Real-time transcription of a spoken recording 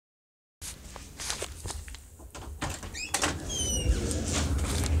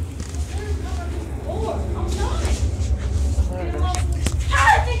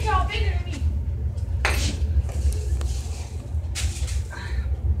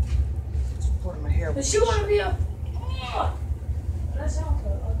terrible. But she wanna be a that sounds a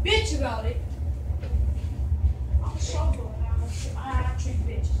bitch about it. I'm so good. I treat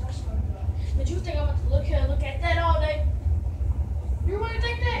bitches. That's what I'm about. But you think I'm about to look at that all day? You really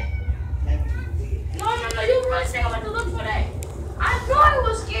think that? No. You really think I'm about to look for that? I know I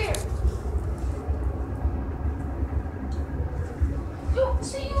was scared.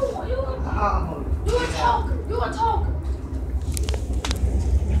 You a talker.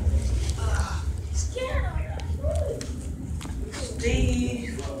 Scared of that.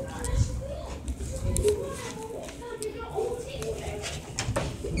 Steve.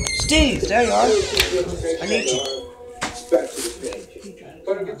 Steve, there you are. I need you. Back to the page.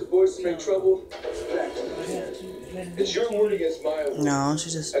 Trying to get the boys to make trouble. Back to the page. It's your word against my word. No,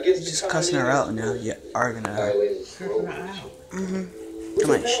 she's just cussing her out now. Yeah, arguing her.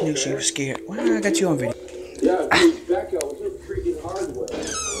 Come on, she knew she was scared. Why did I got you on video? Yeah, back out with your freaking hardware.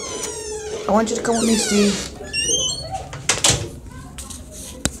 I want you to come with me, Steve.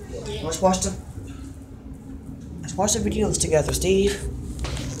 Let's watch the videos together, Steve.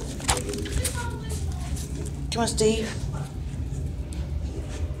 Come on, Steve.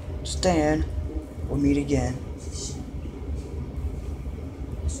 Stan. We'll meet again.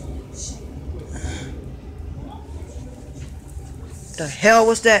 The hell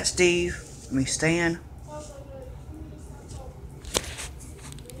was that, Steve? Let me Stan.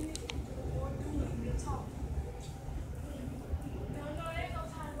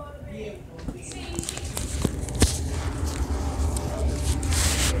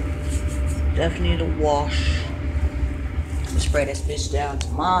 Definitely need to wash. Spray this bitch down to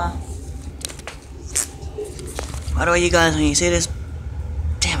mine. By the way, you guys, when you see this,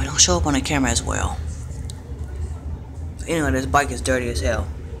 damn, it don't show up on the camera as well. So anyway, this bike is dirty as hell.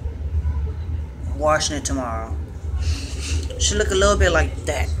 I'm washing it tomorrow. Should look a little bit like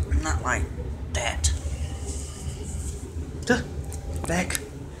that, not like that. Back.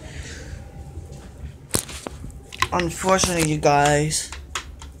 Unfortunately, you guys,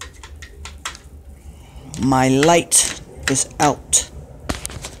 my light is out.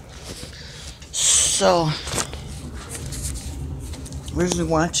 So, originally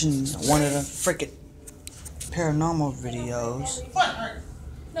watching one of the freaking paranormal videos.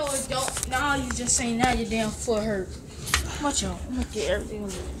 No, it don't. Now you just saying now your damn foot hurt. Watch out. I'm gonna get everything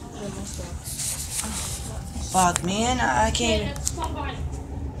with my stuff. Fuck, man, I can't.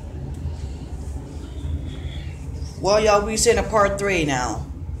 Well, y'all, we sitting in part 3 now.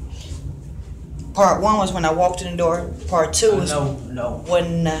 Part 1 was when I walked in the door. Part 2 was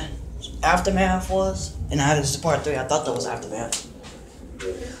when Aftermath was. And now this is part 3. I thought that was Aftermath.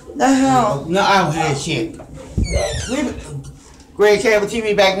 The hell? No, I don't hear that shit. Greg, cable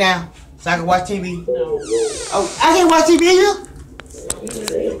TV back now, so I can watch TV. No. Oh, I can't watch TV either?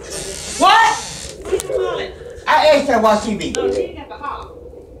 What? I asked her to watch TV. No, she ain't got to holler.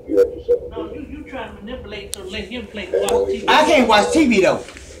 No, you trying to manipulate to let him watch TV. I can't watch TV though.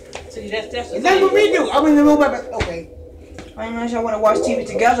 See, that's what we do. I'm in the room. Okay. I'm not sure I want to watch TV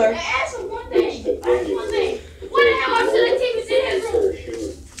together. Ask him one thing. What the hell are the TVs in his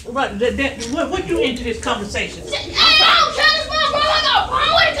room? Right, what you into this conversation? I don't care this bro. I got a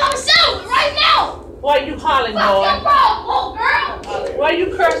problem with it. Come settle it right now. Why you hollering, Fuck your boy? problem, girl. Why you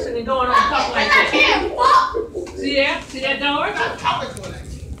cursing and going on talking like I can't that? fuck. See that? See that door? I'm talking to her.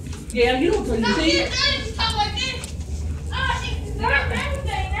 Yeah, you don't No, see you it. just talk like this. She deserves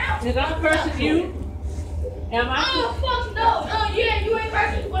everything now. Is I'm cursing you? Am I? Oh, fuck no. No, yeah, you ain't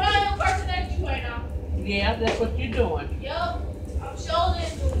cursing, but I am cursing at you right now. Yeah, that's what you're doing. Yup. I'm sure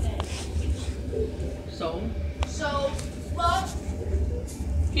they're doing that. So, fuck.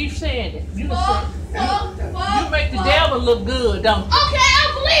 Keep saying it. You Fuck. you make the devil look good, don't you? Okay,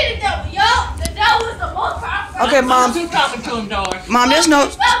 I believe the devil, yup. The devil is the most powerful. Okay, Mom. You talking to him, Doris? Mom, there's no.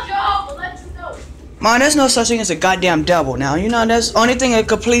 Spell Jehovah, let you know. Mom, there's no such thing as a goddamn devil now. You know, that's only thing that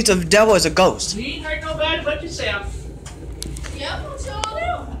completes a devil is a ghost. You ain't hurt nobody but yourself. Yep, I'm sure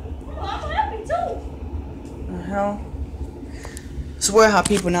do. I'm happy too. The hell? Swear how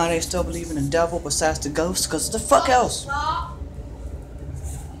people nowadays still believe in the devil besides the ghost, cause the fuck else? Stop.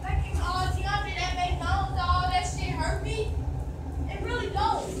 Making all Deandre that McDonald's, all that shit hurt me. It really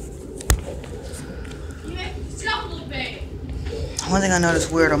don't. You make me jump a little bit. One thing I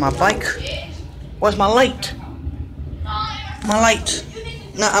noticed weird on my bike was my light. My light.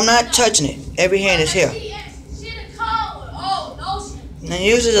 No, I'm not touching it. Every hand is here. And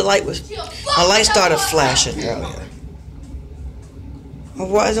usually the light was. My light started flashing earlier.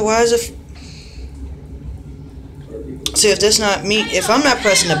 Why is it? See, if that's not me, if I'm not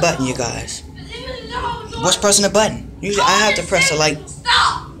pressing the button, you guys, what's pressing the button? Usually I have to press the light.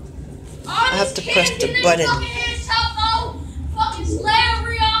 I have to press the button. Fucking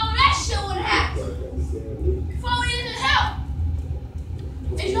slavery, all that shit would happen. Before we needed help.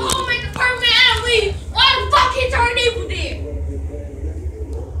 If you all make the permanent and leave, why the fuck he turned evil there?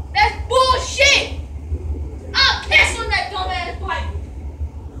 That's bullshit. I'll piss on that dumbass pipe.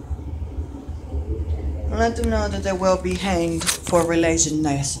 Let them know that they will be hanged for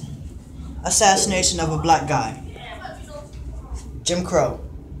assassination of a black guy. Jim Crow.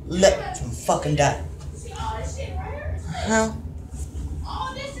 Let them fucking die. See all this shit right here is fake. How?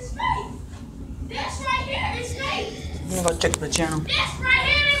 All this is fake. This right here is fake. I'm gonna go check the channel. This right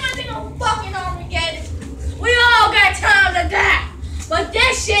here ain't gonna be no fucking Armageddon. We all got time to die. But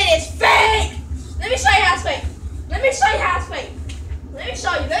this shit is fake. Let me show you how it's fake. Let me show you how it's fake. Let me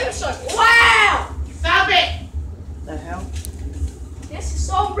show you. Wow! Stop it! The hell? This is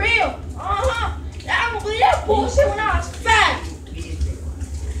so real. I don't believe that bullshit when I was fat.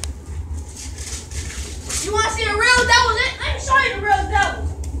 You want to see the real devil? Let me show you the real devil.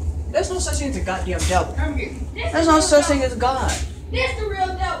 There's no such thing as a goddamn devil. Come here. There's no such thing as God. This the real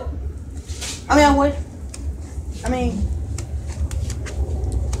devil. I mean,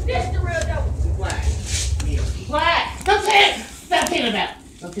 This the real devil. Quiet. Quiet. Don't say it. Stop taking it back.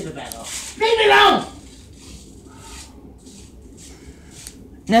 Don't take it back off. Leave me alone.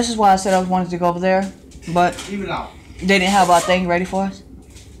 this is why I said I wanted to go over there, but Leave it alone. they didn't have our thing ready for us.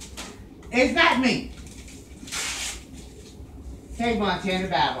 It's not me. Take Montana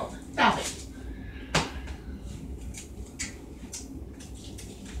Bible. Stop it.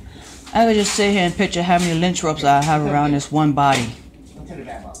 I could just sit here and picture how many lynch ropes I have around this one body. Don't take the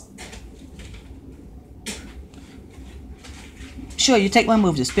Bible. Sure, you take my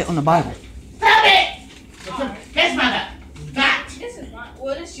move to spit on the Bible. Stop it! That's my God. This is not.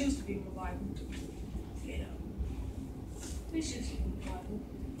 Well, this used to be the Bible. This used to be the Bible.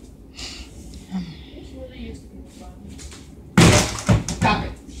 This really used to be the Bible. Stop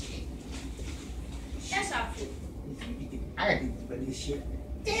it. That's how I feel. I gotta do this shit.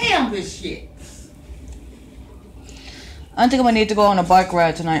 Damn this shit. I think I'm gonna need to go on a bike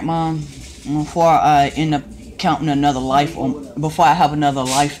ride tonight, Mom, before I end up counting another life, before I have another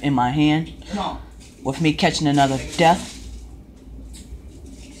life in my hand, Come on. with me catching another death.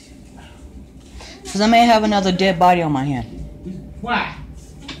 Because I may have another dead body on my hand. Why?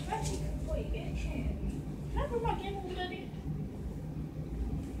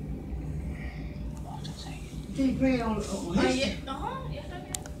 Can you play it on Yes, I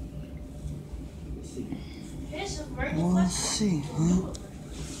can. This is very Well, let's see, huh?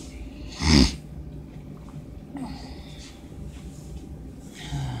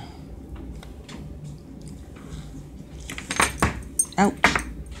 Ouch.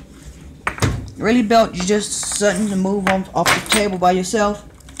 Really, Belt, you just suddenly to move on off the table by yourself?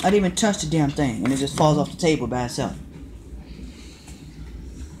 I didn't even touch the damn thing, and it just falls off the table by itself.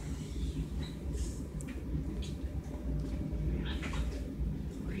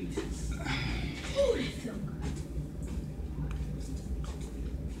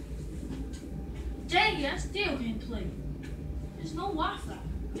 Dang, I still can't play. There's no Wi-Fi.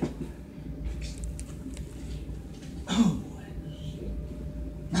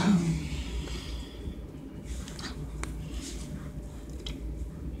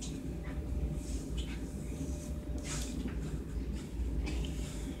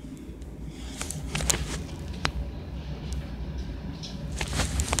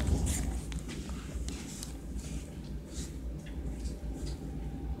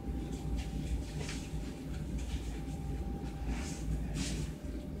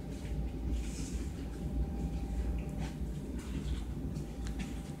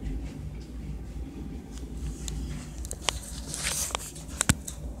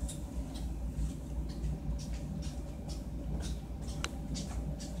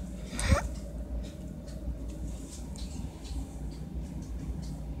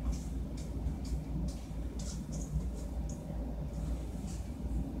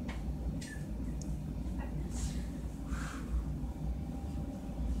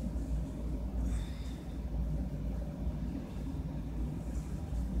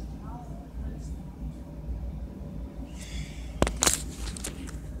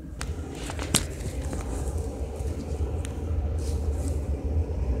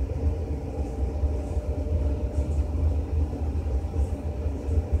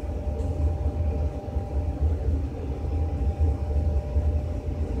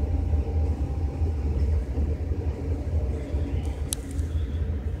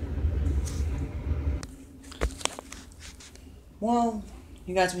 Well,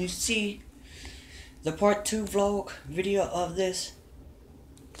 you guys, when you see the part 2 vlog video of this,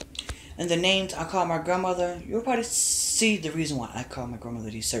 and the names I call my grandmother, you'll probably see the reason why I call my grandmother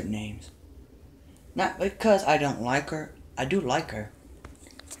these certain names. Not because I don't like her. I do like her.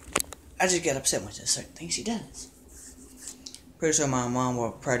 I just get upset when there's certain things she does. Pretty sure my mom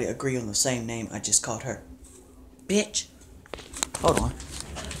will probably agree on the same name I just called her. Bitch. Hold on.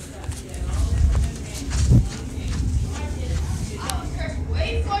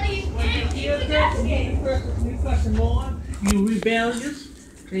 You cussing more. You rebellious.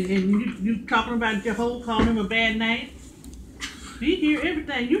 And you talking about Jehovah, calling him a bad name. He hear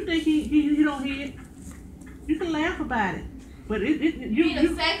everything. You think he don't hear it. You can laugh about it. But You mean a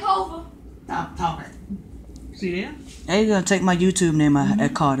fake hover? Stop talking. See that? Hey, you gonna take my YouTube name I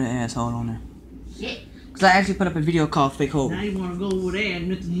called her asshole on there. Shit. Cause I actually put up a video called Fake Hope. Now you wanna go over there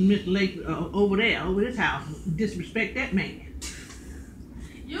and Mr. Lake over this house, disrespect that man.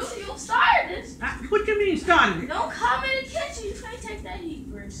 You started this. What you mean started it? Don't come in the kitchen. You can't take that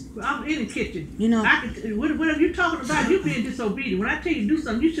heat, Bruce. I'm in the kitchen. You know. What are you talking about? You being disobedient. When I tell you to do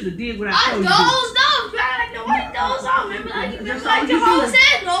something, you should have did what I I told you. dozed off, man. Nobody dozed off. Remember like the whole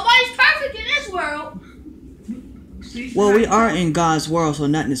said, nobody's perfect in this world. See? Well, we are in God's world, so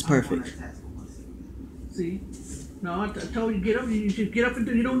nothing is perfect. See? No, I told you get up. You should get up and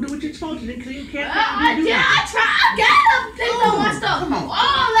do. You don't do what you're supposed to. Then clean cat. I got up. Picked up my stuff. Oh,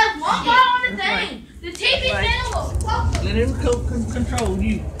 left one bar on the thing. The TV channel will fuck. Let him control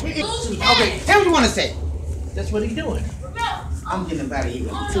you. Okay, tell me what you want to say. That's what he's doing. I'm getting out of here.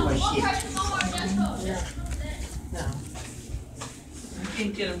 Too much shit. No. You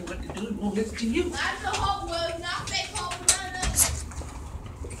can't tell him what to do. He won't listen to you. That's the whole world, not fake hope, none of that.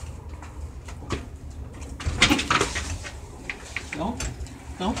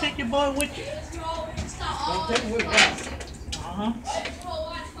 Don't take your boy with you. Don't take him with you. Uh-huh.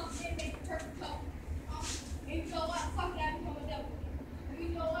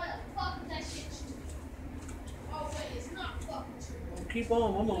 Keep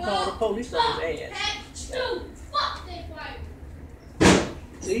on. I'm gonna call the police on his ass. Fuck that.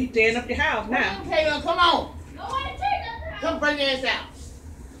 See, he's tearing up your house now. Hey, come on. No one take that. Come bring your ass out.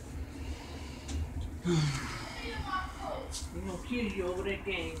 We're gonna kill you over that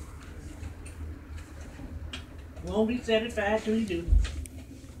game. Won't be satisfied till you do.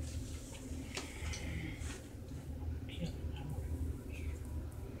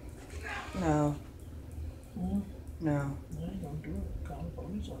 No. Hmm? No. I ain't gonna do it. Call the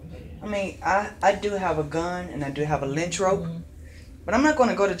police on his ass. I mean, I do have a gun and I do have a lynch rope. Mm-hmm. But I'm not going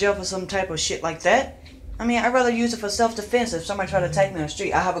to go to jail for some type of shit like that. I mean, I'd rather use it for self-defense. If somebody try to attack me on the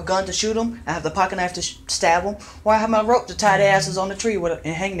street, I have a gun to shoot them. I have the pocket knife to stab them. Or I have my rope to tie their asses on the tree with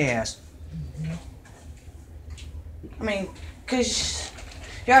and hang their ass. I mean, because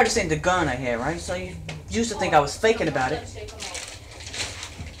you already seen the gun I had, right? So you used to think I was faking about it.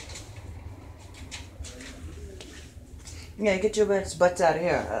 Yeah, get your butts out of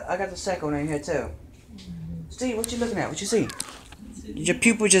here. I got the second one in here, too. Steve, what you looking at? What you see? Your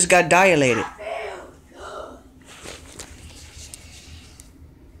pupil just got dilated.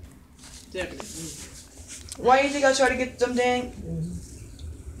 Why do you think I try to get them dang?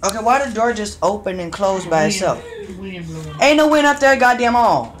 Okay, why the door just open and close by itself? Ain't no wind up there, goddamn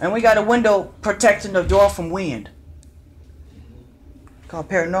all. And we got a window protecting the door from wind. Called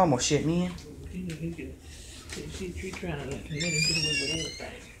paranormal shit, man. She's trying to let him get away with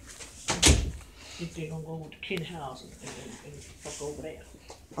everything. If they're gonna go with the kid house and fuck over there.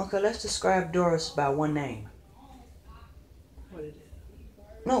 Okay, let's describe Doris by one name. What is it?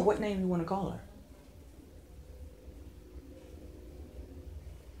 No, what name you want to call her?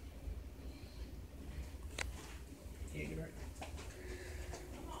 Yeah, you're right.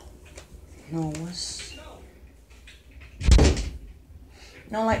 No, what's...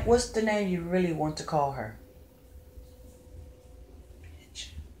 No, like, what's the name you really want to call her? Bitch.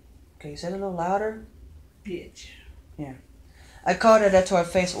 Okay, say it a little louder. Bitch. Yeah. I called her that to her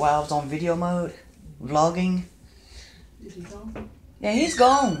face while I was on video mode, vlogging. Is he gone? Yeah, he's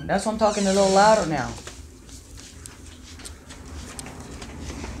gone. That's why I'm talking a little louder now.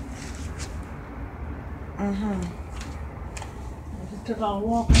 He took on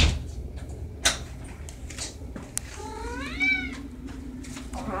walking.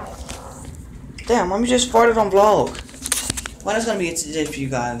 Damn, Mommy just farted on vlog. Well, that's gonna be it today for you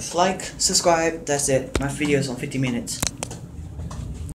guys. Like, subscribe, that's it. My video's on 50 minutes.